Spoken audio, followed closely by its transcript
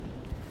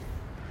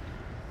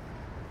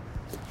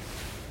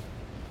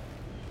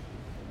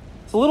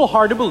It's a little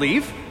hard to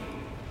believe,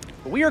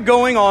 but we are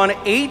going on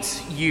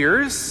 8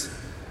 years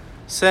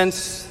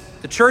since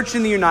the church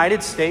in the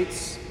United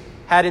States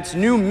had its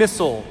new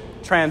missal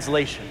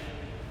translation.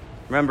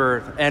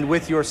 Remember, "and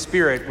with your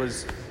spirit"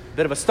 was a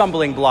bit of a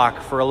stumbling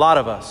block for a lot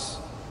of us.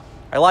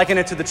 I liken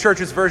it to the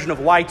church's version of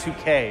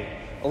Y2K.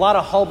 A lot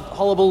of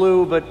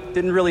hullabaloo, but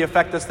didn't really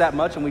affect us that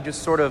much, and we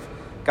just sort of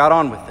got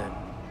on with it.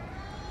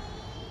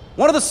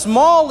 One of the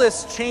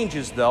smallest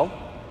changes, though,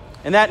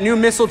 in that new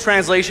missal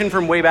translation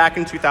from way back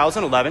in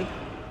 2011,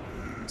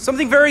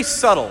 something very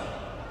subtle,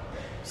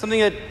 something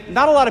that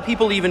not a lot of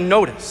people even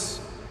notice.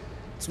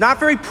 It's not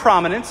very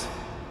prominent,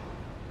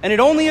 and it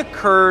only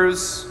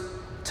occurs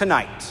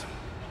tonight.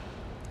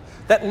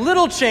 That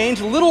little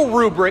change, little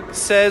rubric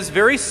says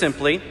very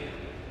simply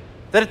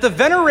that at the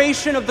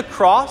veneration of the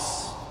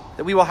cross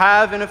that we will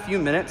have in a few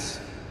minutes,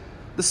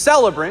 the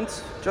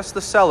celebrant, just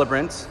the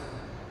celebrant,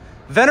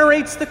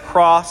 venerates the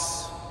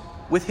cross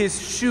with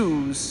his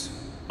shoes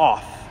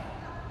off.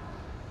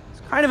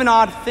 It's kind of an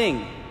odd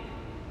thing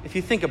if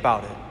you think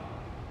about it.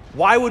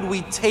 Why would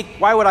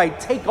I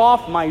take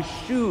off my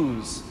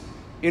shoes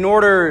in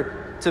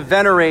order to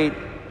venerate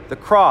the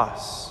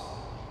cross?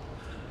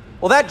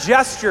 Well, that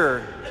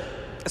gesture,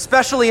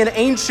 especially in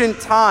ancient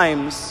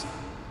times,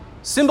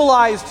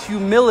 symbolized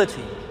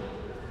humility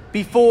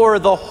before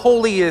the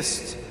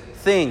holiest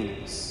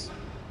things.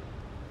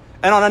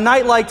 And on a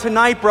night like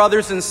tonight,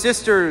 brothers and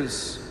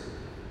sisters,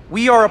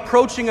 we are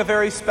approaching a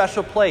very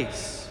special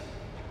place.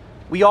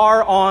 We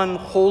are on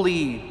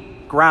holy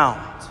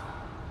ground.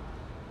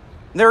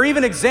 There are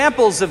even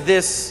examples of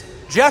this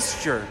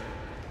gesture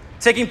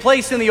taking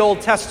place in the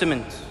Old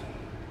Testament.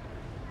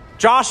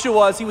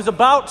 Joshua, as he was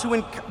about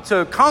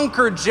to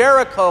conquer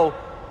Jericho,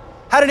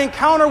 had an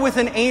encounter with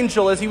an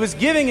angel as he was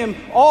giving him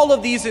all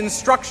of these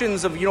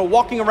instructions of,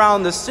 walking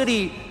around the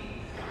city.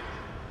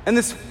 And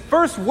this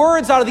first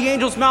words out of the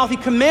angel's mouth, he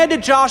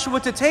commanded Joshua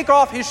to take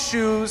off his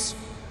shoes,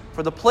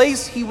 for the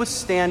place he was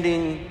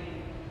standing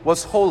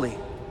was holy.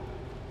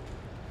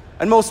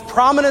 And most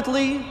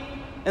prominently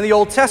in the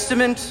Old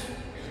Testament,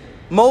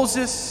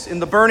 Moses in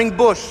the burning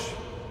bush,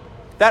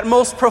 that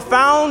most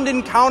profound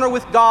encounter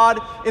with God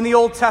in the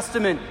Old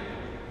Testament.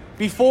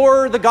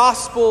 Before the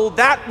gospel,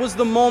 that was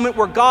the moment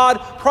where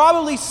God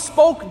probably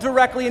spoke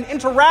directly and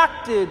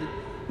interacted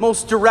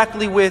most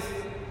directly with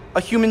a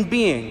human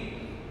being.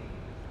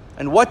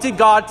 And what did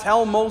God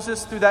tell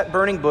Moses through that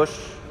burning bush?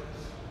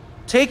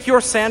 "Take your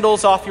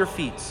sandals off your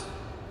feet,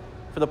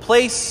 for the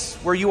place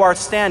where you are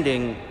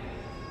standing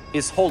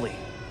is holy."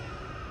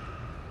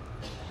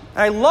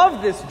 And I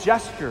love this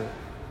gesture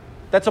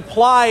that's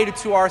applied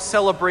to our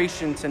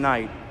celebration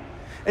tonight.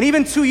 And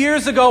even 2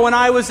 years ago, when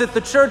I was at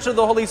the Church of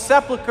the Holy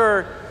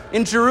Sepulchre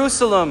in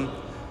Jerusalem,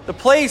 the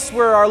place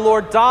where our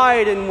Lord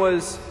died and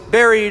was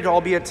buried,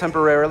 albeit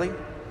temporarily,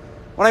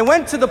 when I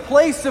went to the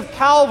place of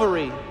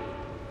Calvary,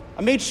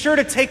 I made sure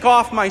to take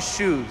off my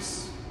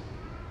shoes,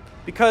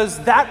 because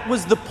that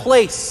was the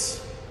place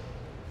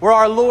where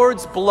our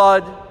Lord's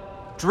blood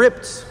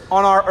dripped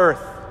on our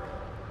earth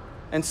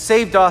and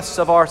saved us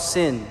of our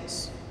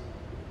sins.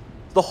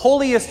 The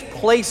holiest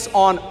place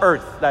on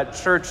earth, that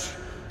Church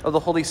of the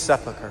Holy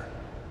Sepulchre.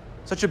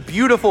 Such a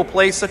beautiful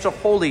place, such a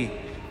holy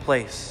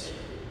place.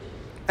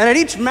 And at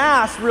each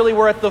Mass, really,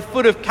 we're at the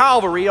foot of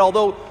Calvary,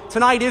 although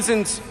tonight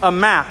isn't a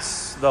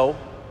Mass, though.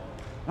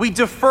 We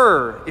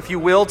defer, if you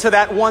will, to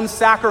that one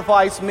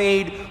sacrifice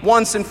made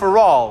once and for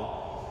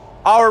all.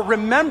 Our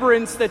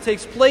remembrance that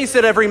takes place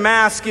at every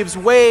Mass gives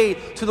way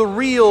to the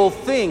real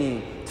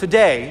thing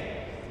today.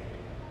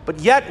 But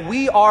yet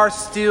we are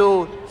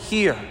still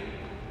here.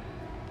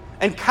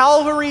 And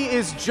Calvary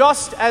is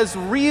just as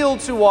real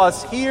to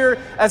us here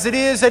as it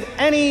is at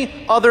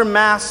any other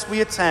Mass we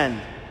attend.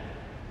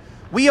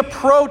 We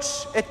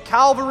approach at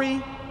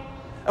Calvary,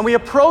 and we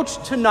approach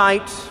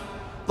tonight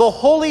the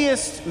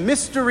holiest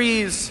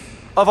mysteries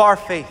of our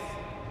faith.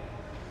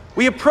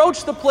 We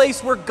approach the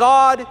place where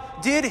God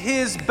did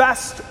his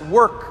best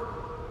work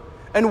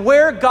and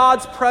where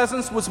God's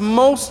presence was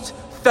most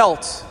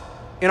felt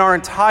in our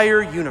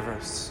entire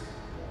universe.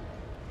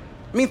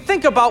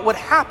 Think about what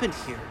happened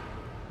here.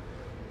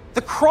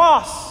 The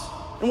cross,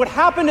 and what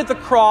happened at the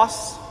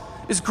cross,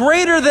 is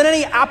greater than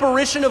any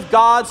apparition of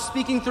God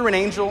speaking through an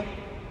angel,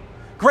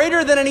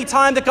 greater than any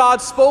time that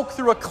God spoke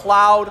through a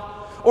cloud,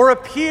 or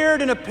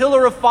appeared in a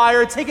pillar of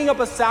fire, taking up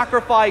a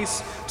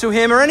sacrifice to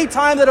him, or any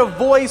time that a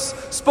voice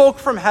spoke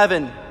from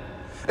heaven.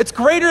 It's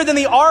greater than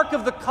the Ark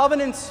of the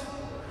Covenant,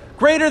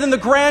 greater than the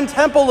grand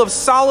temple of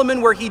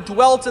Solomon where he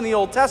dwelt in the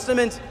Old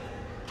Testament,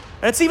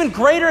 and it's even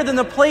greater than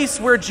the place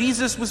where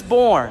Jesus was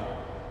born.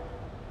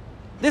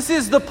 This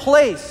is the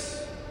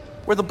place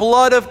where the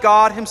blood of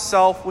God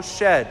himself was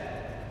shed.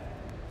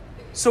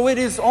 So it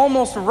is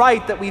almost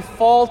right that we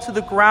fall to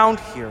the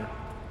ground here.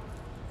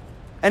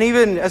 And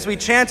even as we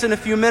chant in a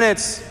few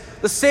minutes,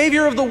 the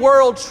Savior of the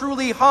world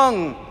truly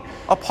hung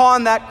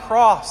upon that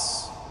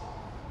cross.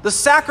 The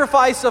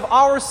sacrifice of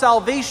our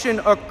salvation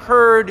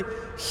occurred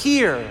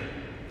here.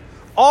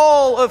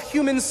 All of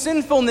human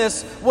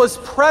sinfulness was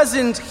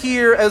present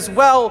here as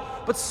well,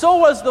 but so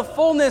was the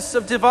fullness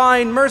of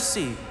divine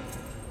mercy.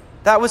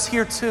 That was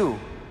here too.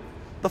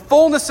 The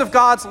fullness of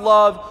God's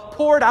love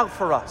poured out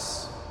for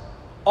us.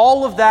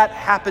 All of that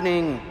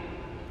happening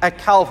at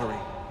Calvary,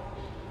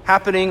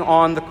 happening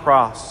on the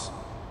cross.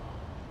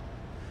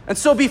 And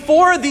so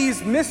before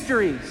these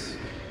mysteries,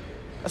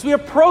 as we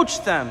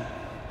approach them,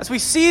 as we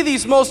see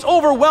these most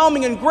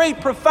overwhelming and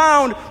great,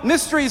 profound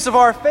mysteries of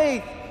our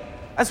faith,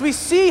 as we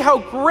see how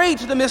great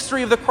the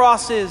mystery of the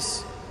cross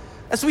is,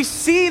 as we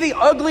see the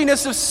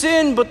ugliness of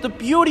sin but the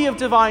beauty of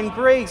divine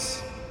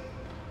grace,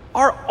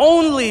 our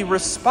only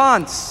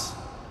response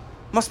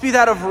must be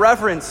that of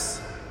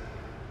reverence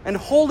and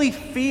holy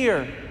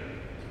fear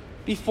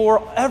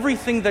before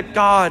everything that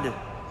God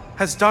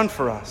has done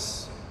for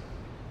us.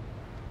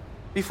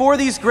 Before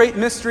these great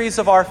mysteries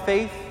of our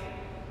faith,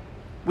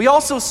 we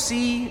also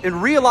see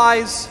and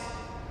realize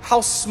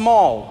how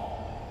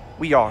small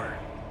we are,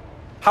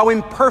 how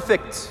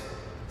imperfect,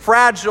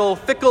 fragile,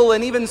 fickle,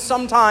 and even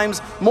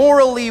sometimes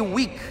morally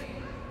weak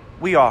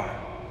we are.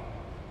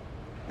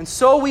 And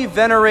so we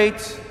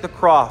venerate the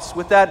cross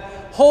with that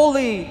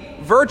holy,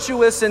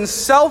 virtuous, and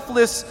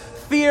selfless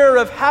fear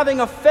of having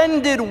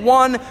offended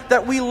one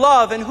that we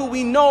love and who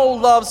we know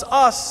loves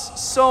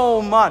us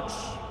so much.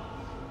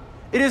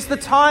 It is the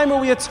time where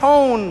we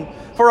atone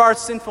for our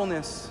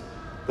sinfulness,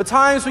 the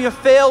times we have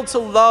failed to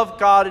love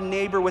God and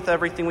neighbor with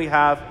everything we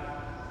have.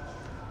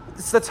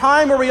 It's the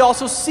time where we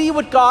also see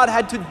what God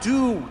had to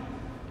do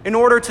in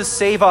order to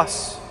save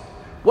us,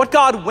 what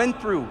God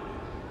went through,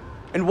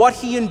 and what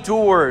he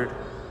endured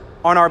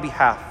on our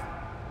behalf.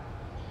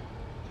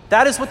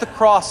 That is what the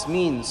cross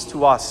means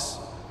to us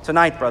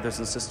tonight, brothers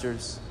and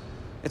sisters.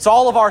 It's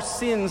all of our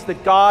sins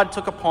that God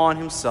took upon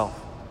himself.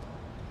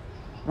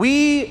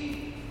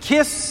 We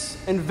kiss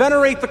and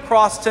venerate the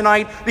cross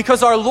tonight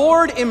because our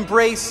Lord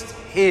embraced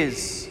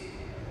his.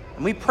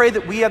 And we pray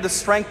that we have the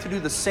strength to do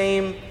the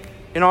same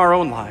in our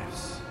own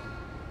lives.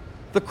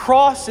 The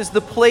cross is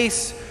the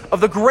place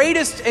of the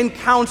greatest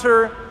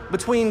encounter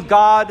between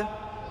God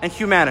and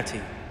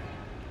humanity,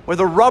 where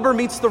the rubber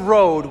meets the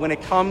road when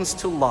it comes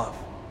to love.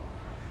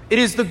 It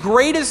is the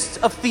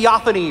greatest of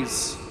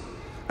theophanies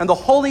and the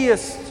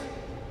holiest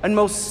and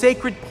most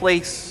sacred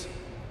place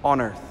on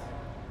earth.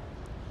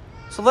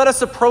 So let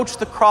us approach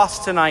the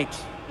cross tonight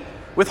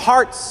with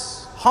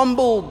hearts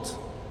humbled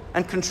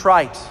and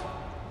contrite,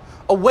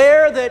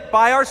 aware that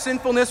by our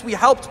sinfulness we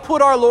helped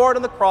put our Lord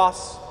on the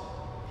cross,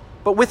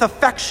 but with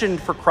affection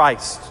for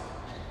Christ,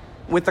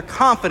 with the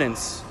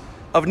confidence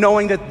of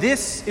knowing that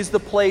this is the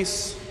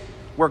place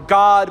where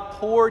God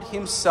poured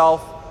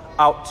himself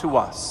out to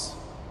us.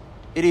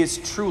 It is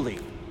truly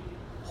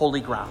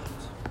holy ground.